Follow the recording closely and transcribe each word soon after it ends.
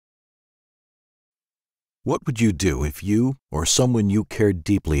What would you do if you or someone you cared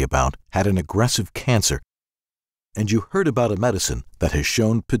deeply about had an aggressive cancer and you heard about a medicine that has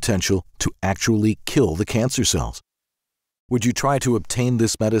shown potential to actually kill the cancer cells? Would you try to obtain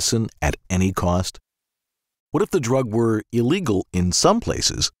this medicine at any cost? What if the drug were illegal in some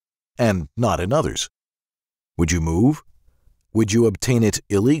places and not in others? Would you move? Would you obtain it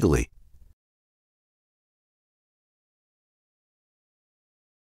illegally?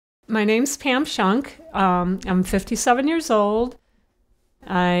 My name's Pam Shunk. I'm 57 years old.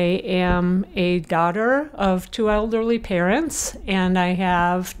 I am a daughter of two elderly parents, and I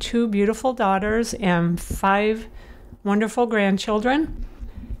have two beautiful daughters and 5 wonderful grandchildren.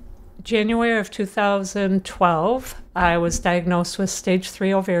 January of 2012, I was diagnosed with stage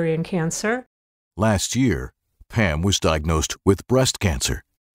 3 ovarian cancer. Last year, Pam was diagnosed with breast cancer.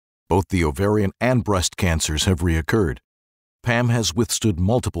 Both the ovarian and breast cancers have reoccurred. Pam has withstood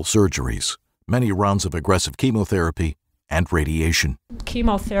multiple surgeries, many rounds of aggressive chemotherapy, and radiation.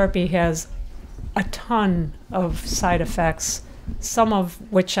 Chemotherapy has a ton of side effects, some of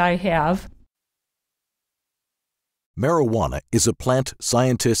which I have. Marijuana is a plant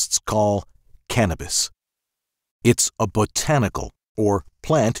scientists call cannabis. It's a botanical or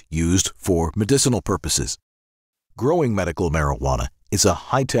plant used for medicinal purposes. Growing medical marijuana is a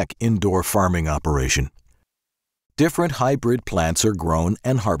high-tech indoor farming operation. Different hybrid plants are grown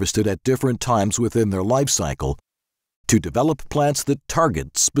and harvested at different times within their life cycle to develop plants that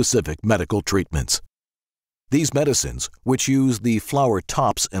target specific medical treatments. These medicines, which use the flower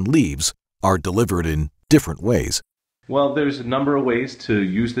tops and leaves, are delivered in different ways. Well, there's a number of ways to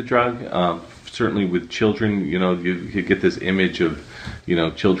use the drug. Certainly with children, you get this image of,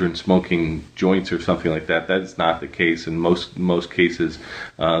 children smoking joints or something like that. That's not the case. In most cases,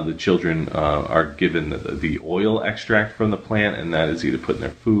 the children are given the oil extract from the plant, and that is either put in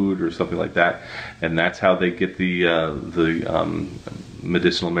their food or something like that. And that's how they get the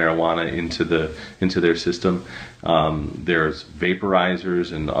medicinal marijuana into their system. There's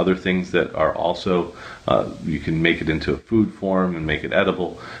vaporizers and other things that are also, you can make it into a food form and make it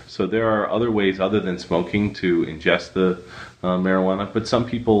edible. So there are other ways other than smoking to ingest the marijuana, but some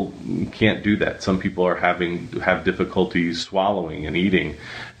people can't do that. Some people have difficulties swallowing and eating,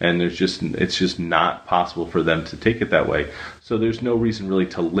 and it's just not possible for them to take it that way. So there's no reason really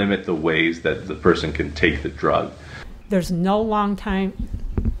to limit the ways that the person can take the drug. There's no long-time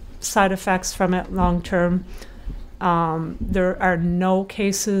side effects from it long-term. There are no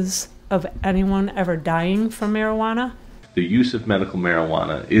cases of anyone ever dying from marijuana. The use of medical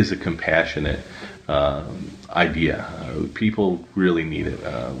marijuana is a compassionate idea. People really need it.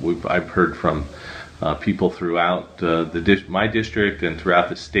 I've heard from people throughout my district and throughout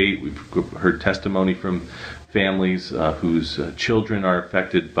the state. We've heard testimony from families whose children are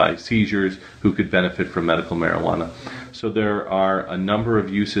affected by seizures who could benefit from medical marijuana. So there are a number of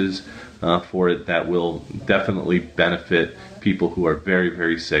uses for it that will definitely benefit people who are very,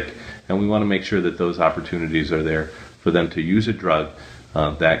 very sick. And we want to make sure that those opportunities are there for them to use a drug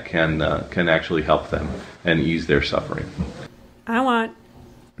that can actually help them and ease their suffering. I want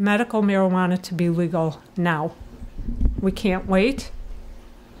medical marijuana to be legal now. We can't wait.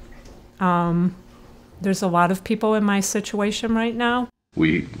 There's a lot of people in my situation right now.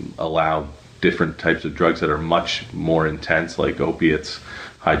 We allow different types of drugs that are much more intense, like opiates,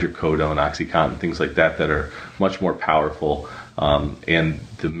 hydrocodone, OxyContin, things like that are much more powerful. And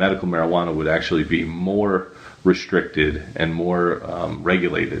the medical marijuana would actually be more restricted and more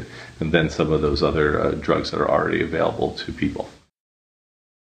regulated than some of those other drugs that are already available to people.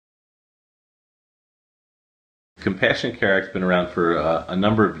 Compassionate Care Act's been around for a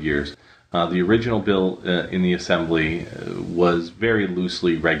number of years. The original bill in the Assembly was very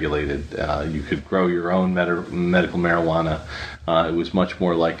loosely regulated. You could grow your own medical marijuana. It was much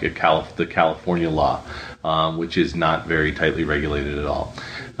more like the California law, which is not very tightly regulated at all.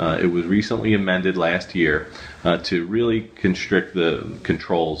 It was recently amended last year to really constrict the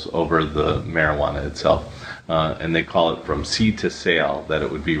controls over the marijuana itself. And they call it from seed to sale that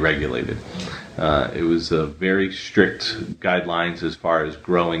it would be regulated. It was very strict guidelines as far as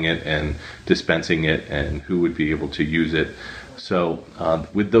growing it and dispensing it and who would be able to use it. So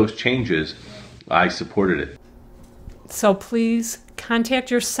with those changes, I supported it. So please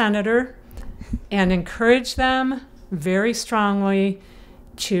contact your senator and encourage them very strongly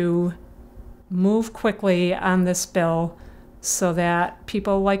to move quickly on this bill so that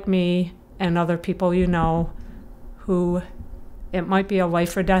people like me and other people you know who it might be a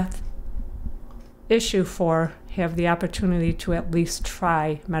life or death issue for have the opportunity to at least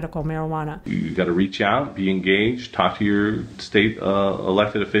try medical marijuana. You got to reach out, be engaged, talk to your state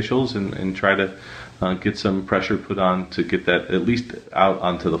elected officials, and try to get some pressure put on to get that at least out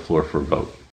onto the floor for a vote.